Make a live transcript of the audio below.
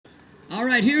All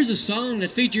right, here's a song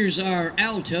that features our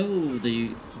alto, the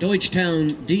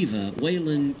Deutschtown diva,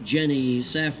 Waylon Jenny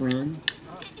Saffron.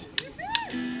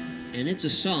 And it's a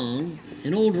song,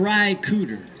 an old rye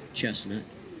cooter chestnut,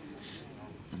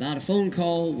 about a phone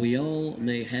call we all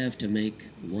may have to make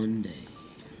one day.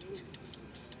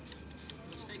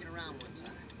 Let's take it around one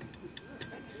time.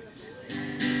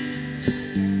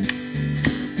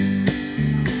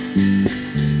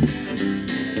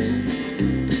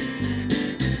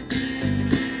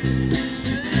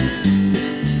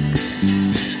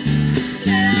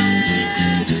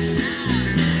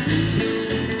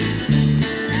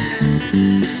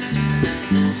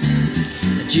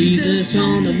 Jesus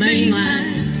on the main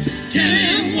line, tell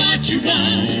him what you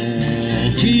want.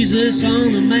 Jesus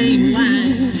on the main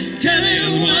line, tell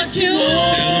him what you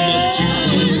want.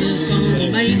 Jesus on the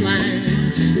main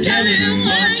line, tell him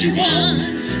what you want.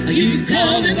 You can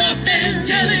call him up and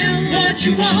tell him what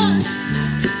you want.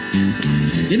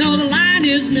 You know the line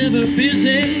is never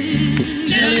busy,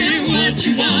 tell him what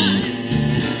you want.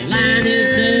 The line is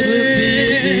never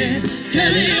busy,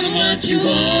 tell him what you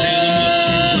want.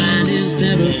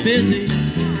 Never busy,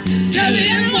 tell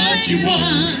him what you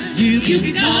want. You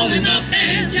can call him up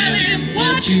and tell him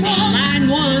what you want. Line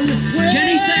one,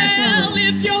 Jenny Saffron. Well,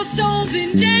 if your soul's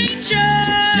in danger,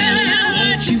 tell him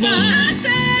what you want. I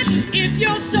said, if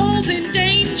your soul's in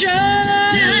danger,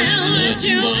 tell him what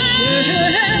you want.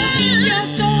 If your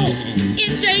soul's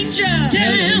in danger,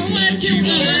 tell him what you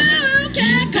want. You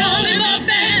can call him up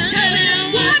and tell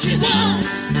him what you want.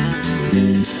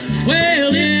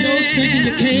 Well, if you're sick and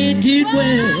you can't get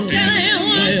well, tell him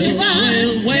what you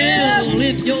want. Well,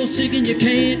 if you're sick and you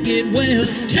can't get well,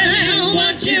 tell him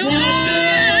what you want.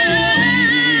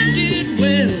 Get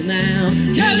well now,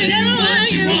 tell him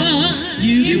what you want.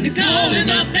 You can call him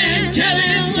up and tell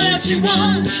him what you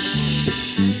want.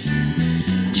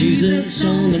 Jesus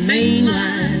on the main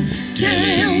line, tell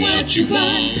him what you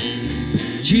want.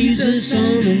 Jesus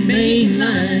on the main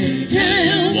line, tell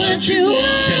him what you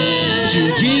want.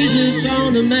 Jesus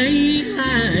on the main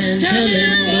line, tell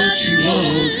him what you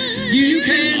want. You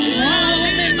can call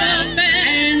him up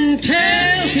and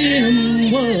tell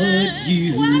him what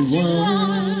you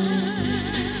want.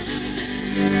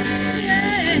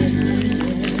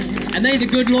 And may the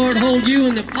good Lord hold you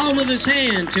in the palm of his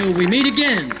hand till we meet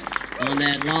again on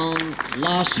that long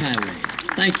lost highway.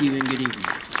 Thank you and good evening.